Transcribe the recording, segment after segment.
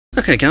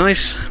Okay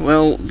guys,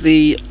 well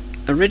the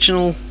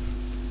original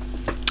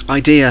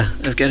idea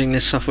of getting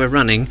this software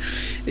running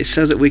is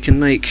so that we can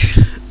make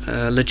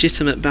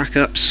legitimate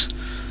backups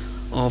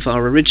of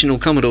our original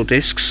Commodore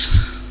disks,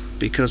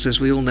 because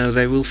as we all know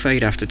they will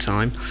fade after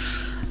time,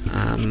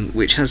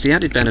 which has the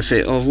added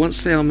benefit of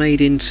once they are made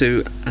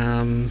into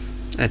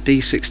a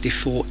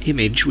D64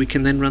 image we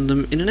can then run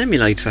them in an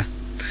emulator.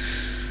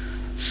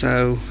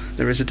 So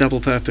there is a double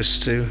purpose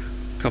to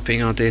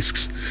copying our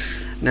disks.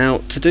 Now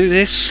to do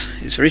this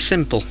it's very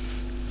simple.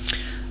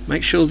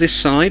 Make sure this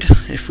side,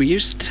 if we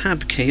use the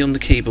tab key on the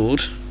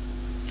keyboard,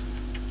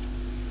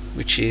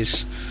 which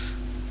is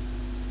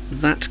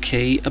that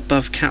key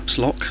above caps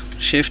lock,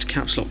 shift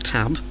caps lock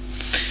tab,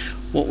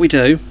 what we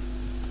do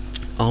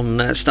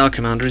on Star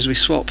Commander is we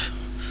swap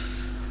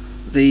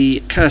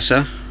the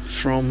cursor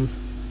from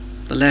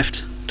the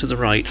left to the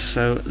right,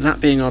 so that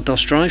being our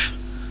DOS drive,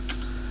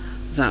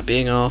 that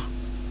being our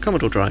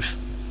Commodore drive.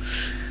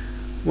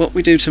 What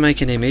we do to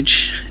make an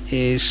image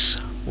is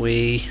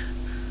we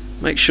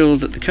make sure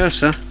that the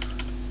cursor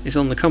is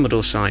on the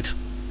Commodore side.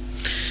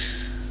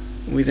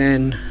 We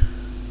then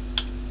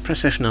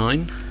press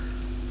F9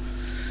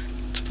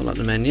 to pull up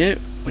the menu,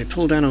 we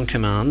pull down on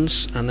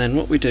commands, and then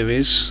what we do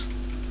is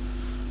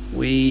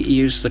we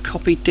use the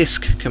copy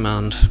disk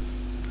command,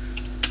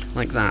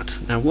 like that.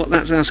 Now what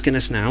that's asking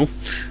us now,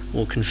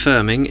 or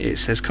confirming, it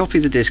says copy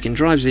the disk in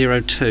drive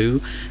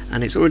 02,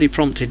 and it's already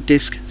prompted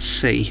disk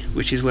C,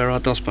 which is where our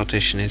DOS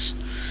partition is.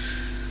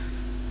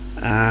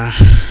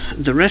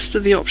 The rest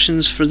of the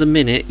options for the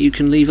minute you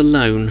can leave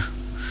alone.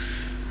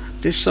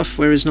 This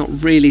software is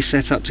not really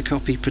set up to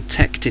copy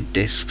protected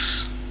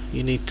disks.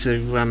 You need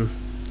to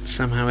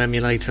somehow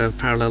emulate a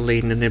parallel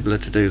lead and a nibbler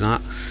to do that,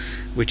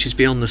 which is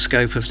beyond the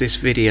scope of this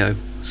video,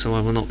 so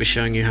I will not be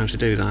showing you how to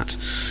do that.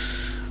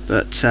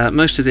 But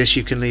most of this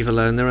you can leave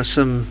alone. There are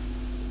some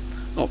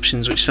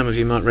options which some of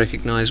you might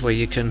recognise where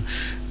you can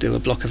do a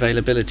block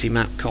availability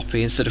map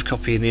copy. Instead of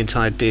copying the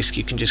entire disk,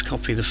 you can just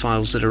copy the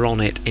files that are on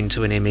it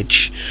into an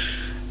image,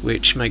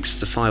 which makes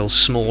the file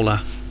smaller,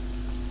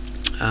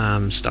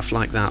 stuff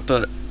like that.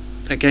 But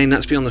again,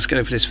 that's beyond the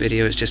scope of this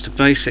video. It's just a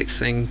basic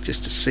thing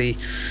just to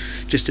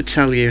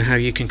tell you how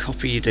you can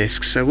copy your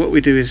disks. So what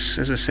we do is,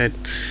 as I said,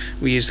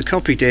 we use the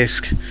copy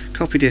disk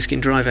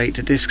in drive 8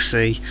 to disk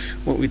C.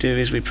 What we do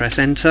is we press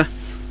enter,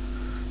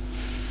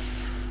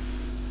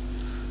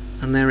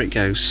 and there it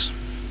goes.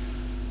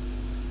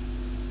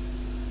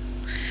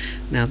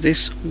 Now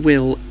this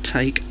will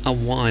take a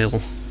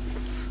while,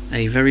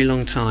 a very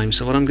long time,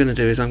 so what I'm going to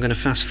do is I'm going to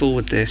fast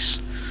forward this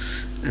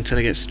until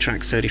it gets to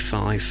track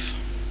 35.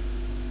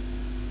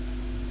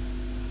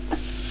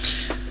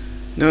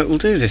 Now it will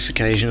do this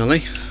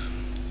occasionally.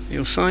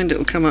 You'll find it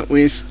will come up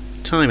with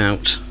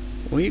timeout.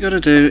 All you got to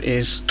do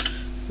is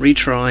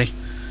retry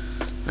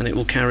and it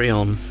will carry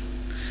on.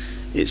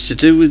 It's to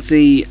do with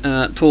the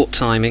port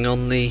timing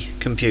on the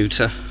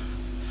computer.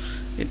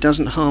 It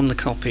doesn't harm the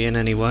copy in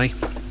any way.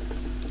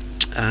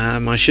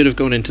 I should have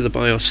gone into the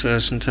BIOS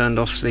first and turned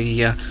off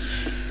the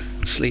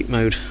sleep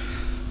mode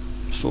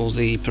for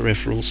the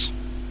peripherals,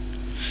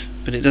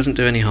 but it doesn't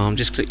do any harm.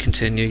 Just click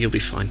continue, you'll be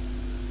fine.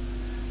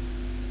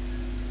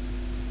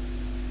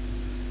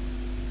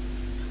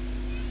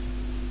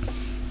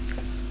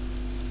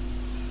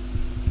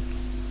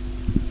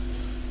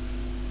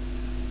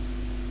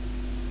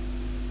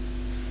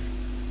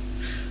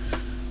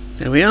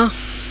 There we are.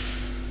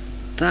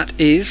 That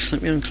is,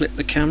 let me unclip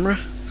the camera,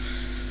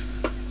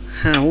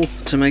 how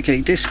to make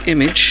a disk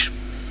image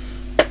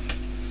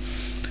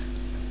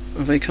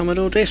of a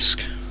Commodore disk.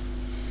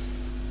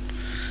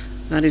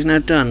 That is now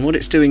done. What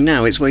it's doing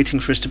now, it's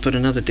waiting for us to put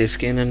another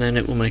disk in, and then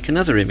it will make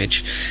another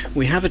image.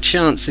 We have a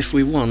chance, if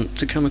we want,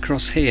 to come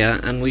across here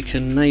and we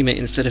can name it,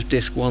 instead of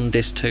disk 1,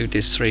 disk 2,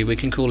 disk 3, we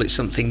can call it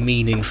something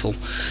meaningful.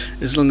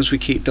 As long as we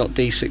keep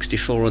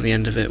 .d64 on the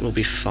end of it, we'll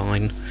be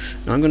fine.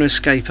 Now I'm going to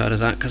escape out of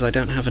that because I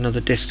don't have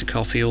another disk to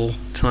copy or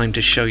time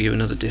to show you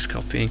another disk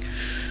copying.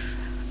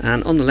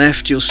 And on the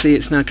left you'll see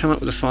it's now come up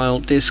with a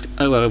file disk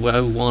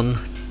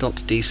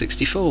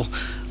 0001.d64.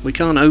 We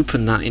can't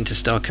open that into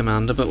Star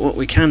Commander, but what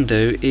we can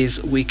do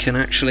is we can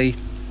actually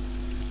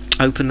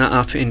open that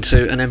up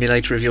into an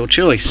emulator of your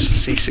choice.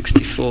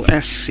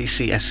 C64S,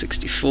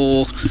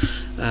 CCS64,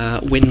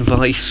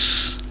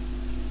 WinVice,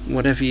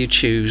 whatever you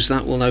choose.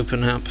 That will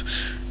open up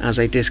as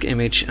a disk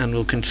image and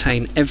will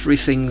contain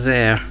everything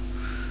there,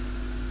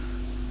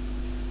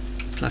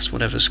 plus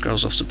whatever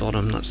scrolls off the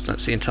bottom.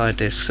 That's the entire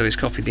disk, so it's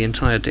copied the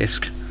entire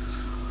disk.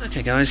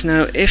 Okay guys,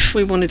 now if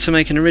we wanted to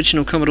make an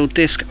original Commodore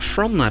disk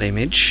from that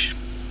image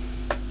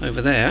over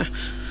there,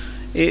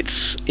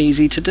 it's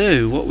easy to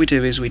do. What we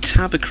do is we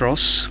tab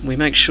across, we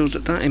make sure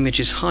that that image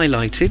is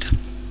highlighted,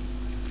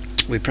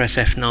 we press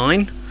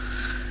F9,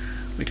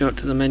 we go up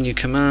to the menu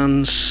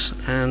commands,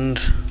 and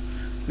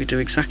we do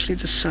exactly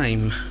the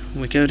same.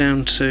 We go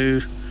down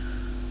to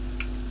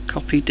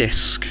copy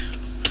disk.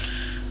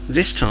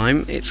 This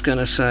time it's going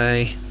to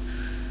say,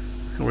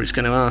 or it's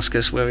going to ask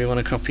us where we want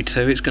to copy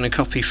to. It's going to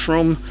copy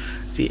from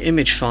the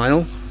image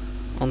file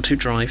onto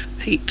drive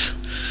 8.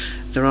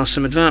 There are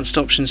some advanced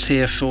options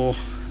here for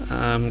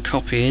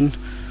copy in,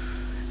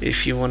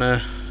 if you want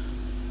to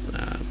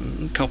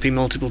copy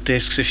multiple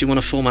disks, if you want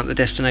to format the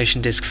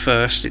destination disk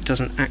first, it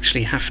doesn't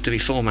actually have to be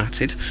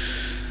formatted.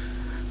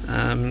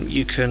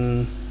 You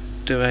can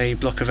do a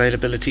block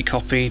availability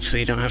copy, so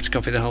you don't have to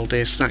copy the whole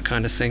disk, that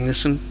kind of thing. There's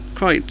some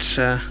quite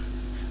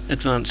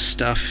advanced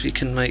stuff. You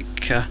can make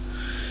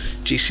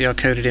GCR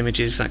coded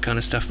images, that kind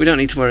of stuff. We don't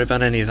need to worry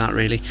about any of that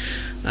really.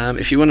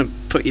 If you want to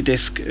put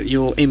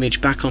your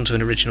image back onto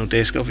an original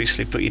disk,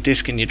 obviously put your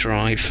disk in your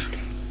drive,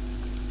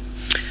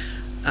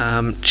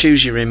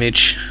 choose your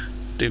image,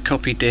 do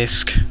copy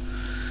disk,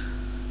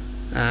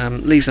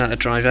 leave that at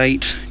drive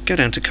 8, go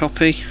down to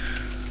copy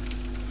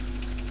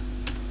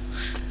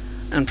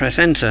and press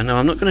enter. Now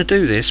I'm not going to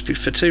do this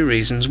for two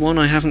reasons. One,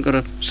 I haven't got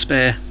a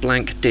spare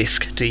blank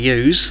disk to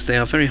use. They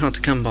are very hard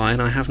to come by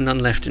and I have none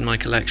left in my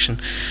collection.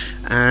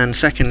 And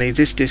secondly,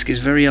 this disk is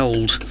very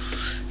old.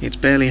 It's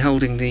barely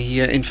holding the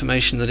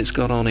information that it's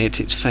got on it.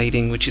 It's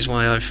fading, which is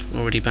why I've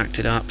already backed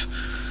it up.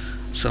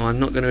 So I'm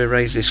not going to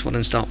erase this one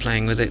and start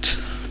playing with it,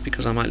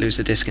 because I might lose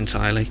the disk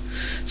entirely.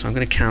 So I'm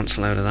going to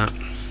cancel out of that.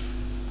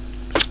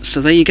 So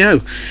there you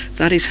go.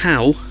 That is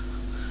how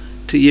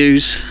to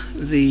use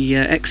the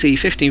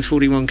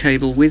XE1541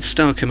 cable with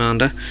Star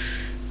Commander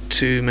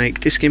to make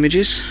disk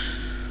images,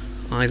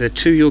 either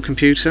to your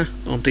computer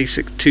on two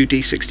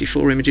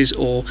D64 images,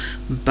 or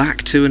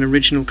back to an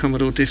original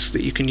Commodore disk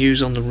that you can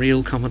use on the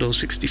real Commodore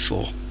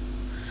 64.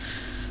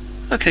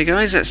 Okay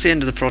guys, that's the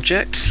end of the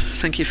project.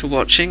 Thank you for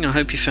watching. I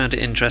hope you found it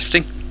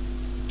interesting.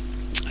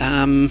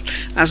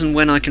 As and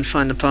when I can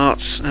find the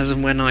parts, as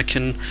and when I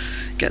can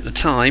get the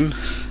time,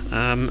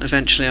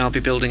 eventually I'll be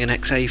building an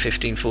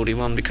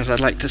XA1541, because I'd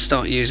like to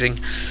start using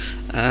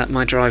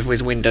my drive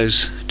with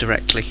Windows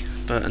directly,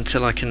 but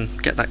until I can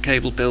get that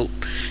cable built,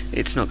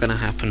 it's not going to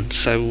happen.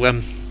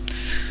 So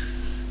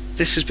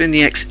this has been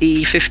the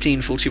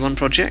XE1541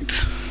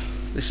 project.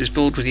 This is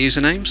Board with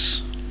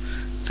Usernames.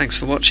 Thanks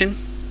for watching.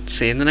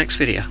 See you in the next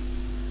video.